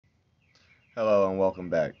Hello and welcome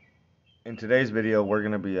back. In today's video, we're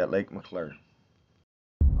going to be at Lake McClure.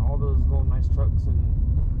 All those little nice trucks and...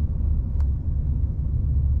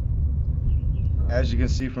 As you can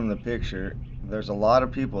see from the picture, there's a lot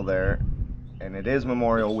of people there, and it is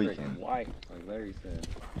Memorial Weekend. White, like Larry said.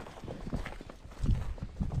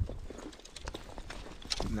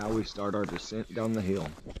 Now we start our descent down the hill.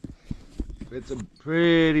 It's a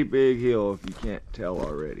pretty big hill if you can't tell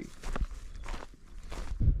already.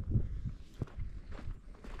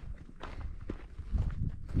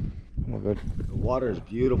 Oh, good. The water is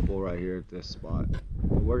beautiful right here at this spot.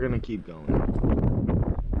 But we're gonna keep going.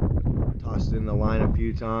 Tossed in the line a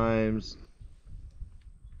few times.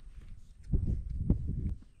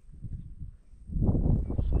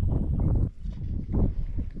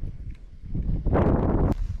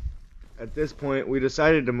 At this point, we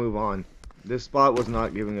decided to move on. This spot was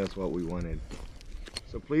not giving us what we wanted.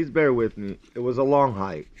 So please bear with me. It was a long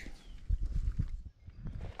hike.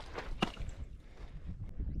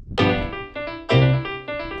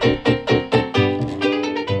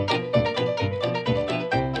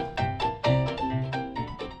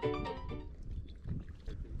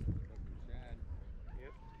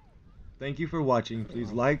 Thank you for watching.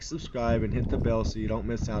 Please like, subscribe, and hit the bell so you don't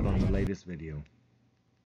miss out on the latest video.